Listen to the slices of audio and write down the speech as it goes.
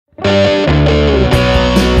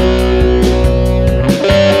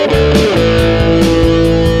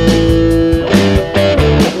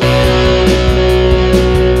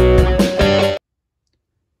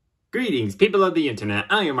the internet,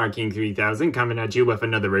 I am King3000 coming at you with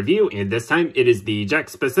another review, and this time it is the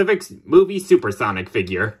Jakks Pacific movie Supersonic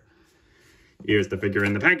figure. Here's the figure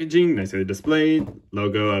in the packaging, nicely displayed.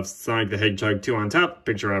 Logo of Sonic the Hedgehog 2 on top,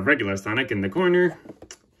 picture of regular Sonic in the corner.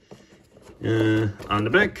 On the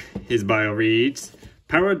back, his bio reads,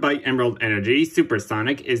 "Powered by Emerald Energy,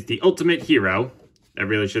 Supersonic is the ultimate hero." That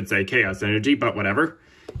really should say Chaos Energy, but whatever.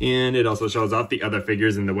 And it also shows off the other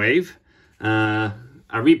figures in the wave.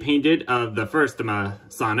 A repainted of the first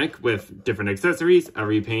Sonic with different accessories, a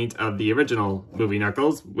repaint of the original movie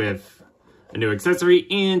Knuckles with a new accessory,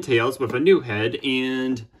 and Tails with a new head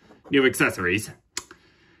and new accessories.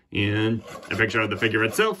 And a picture of the figure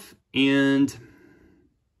itself, and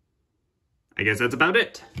I guess that's about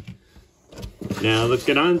it. Now let's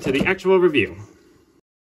get on to the actual review.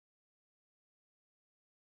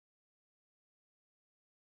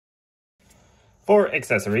 For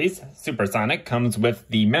accessories, Supersonic comes with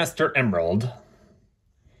the Master Emerald.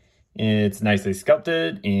 It's nicely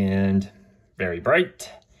sculpted and very bright.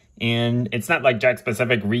 And it's not like Jakks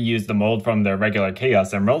Pacific reused the mold from the regular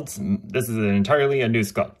Chaos Emeralds. This is entirely a new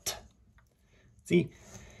sculpt. See?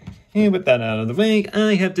 And with that out of the way,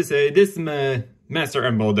 I have to say this Master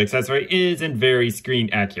Emerald accessory isn't very screen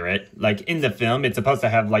accurate. Like in the film, it's supposed to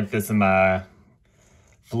have like this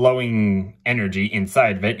flowing energy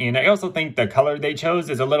inside of it, and I also think the color they chose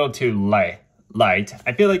is a little too light.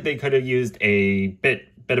 I feel like they could have used a bit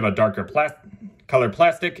of a darker color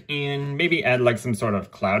plastic and maybe add like some sort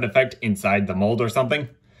of cloud effect inside the mold or something.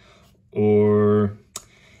 And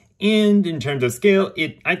in terms of scale,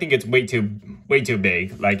 I think it's way too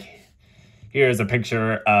big. Like here's a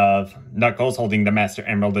picture of Knuckles holding the Master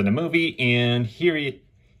Emerald in the movie, and here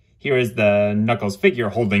is the Knuckles figure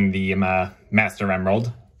holding the Master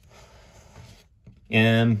Emerald.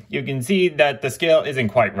 And you can see that the scale isn't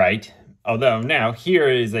quite right. Although now, here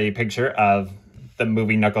is a picture of the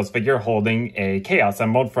movie Knuckles figure holding a Chaos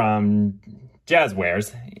Emerald from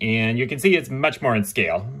Jazzwares. And you can see it's much more in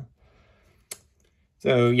scale.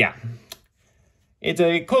 So yeah, it's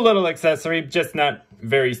a cool little accessory, just not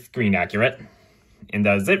very screen accurate. And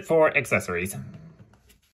that's it for accessories.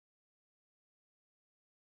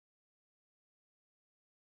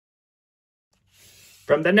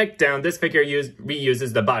 From the neck down, this figure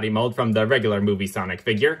reuses the body mold from the regular movie Sonic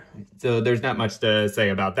figure, so there's not much to say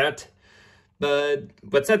about that. But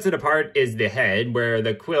what sets it apart is the head, where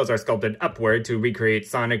the quills are sculpted upward to recreate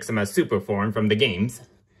Sonic's super form from the games.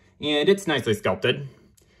 And it's nicely sculpted.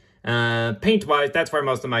 Paint-wise, that's where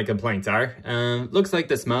most of my complaints are. Looks like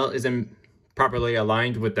the smile isn't properly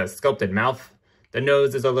aligned with the sculpted mouth. The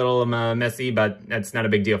nose is a little messy, but that's not a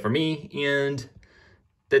big deal for me. And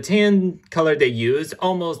the tan color they used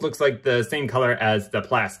almost looks like the same color as the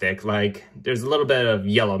plastic. Like, there's a little bit of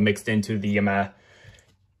yellow mixed into the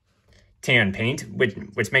tan paint,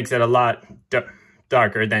 which makes it a lot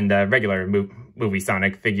darker than the regular movie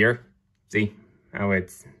Sonic figure. See how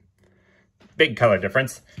it's big color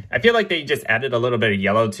difference. I feel like they just added a little bit of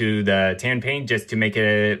yellow to the tan paint just to make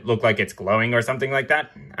it look like it's glowing or something like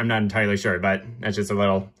that. I'm not entirely sure, but that's just a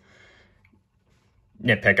little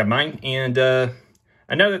nitpick of mine. And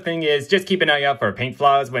another thing is just keep an eye out for paint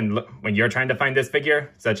flaws when you're trying to find this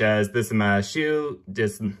figure, such as this shoe.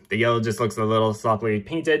 Just the yellow just looks a little softly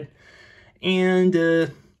painted.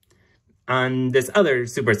 And on this other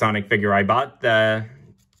Supersonic figure I bought, the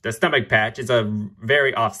stomach patch is a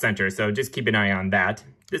very off-center, so just keep an eye on that.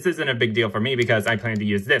 This isn't a big deal for me because I plan to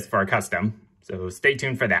use this for a custom, so stay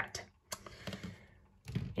tuned for that.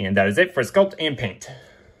 And that is it for sculpt and paint.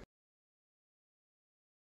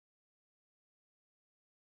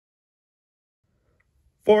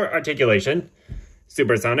 For articulation,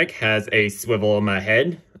 Supersonic has a swivel on my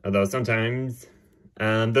head, although sometimes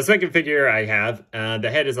the second figure I have, the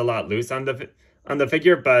head is a lot loose on the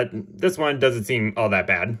figure, but this one doesn't seem all that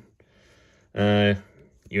bad.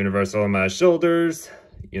 Universal on my shoulders,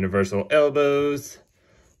 universal elbows,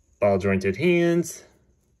 ball jointed hands,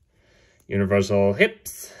 universal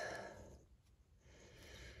hips,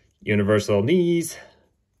 universal knees,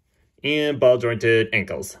 and ball jointed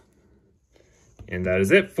ankles. And that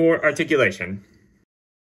is it for articulation.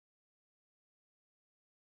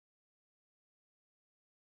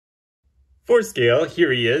 For scale,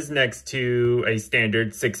 here he is next to a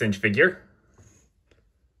standard 6-inch figure.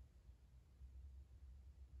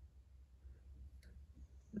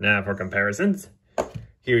 Now for comparisons,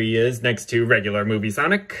 here he is next to regular movie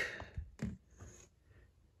Sonic.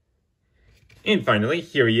 And finally,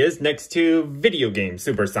 here he is next to video game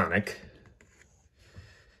Supersonic.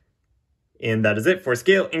 And that is it for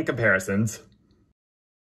scale and comparisons.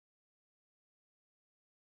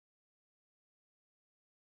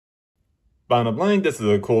 Bottom line, this is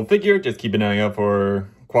a cool figure. Just keep an eye out for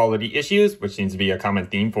quality issues, which seems to be a common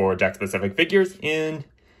theme for Jakks Pacific figures. And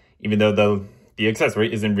even though the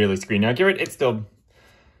accessory isn't really screen accurate, it still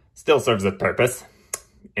serves its purpose.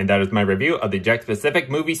 And that is my review of the Jakks Pacific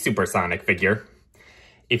movie Supersonic figure.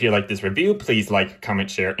 If you like this review, please like,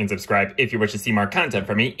 comment, share, and subscribe if you wish to see more content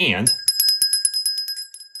from me, and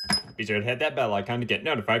be sure to hit that bell icon to get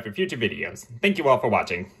notified for future videos. Thank you all for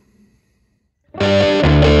watching.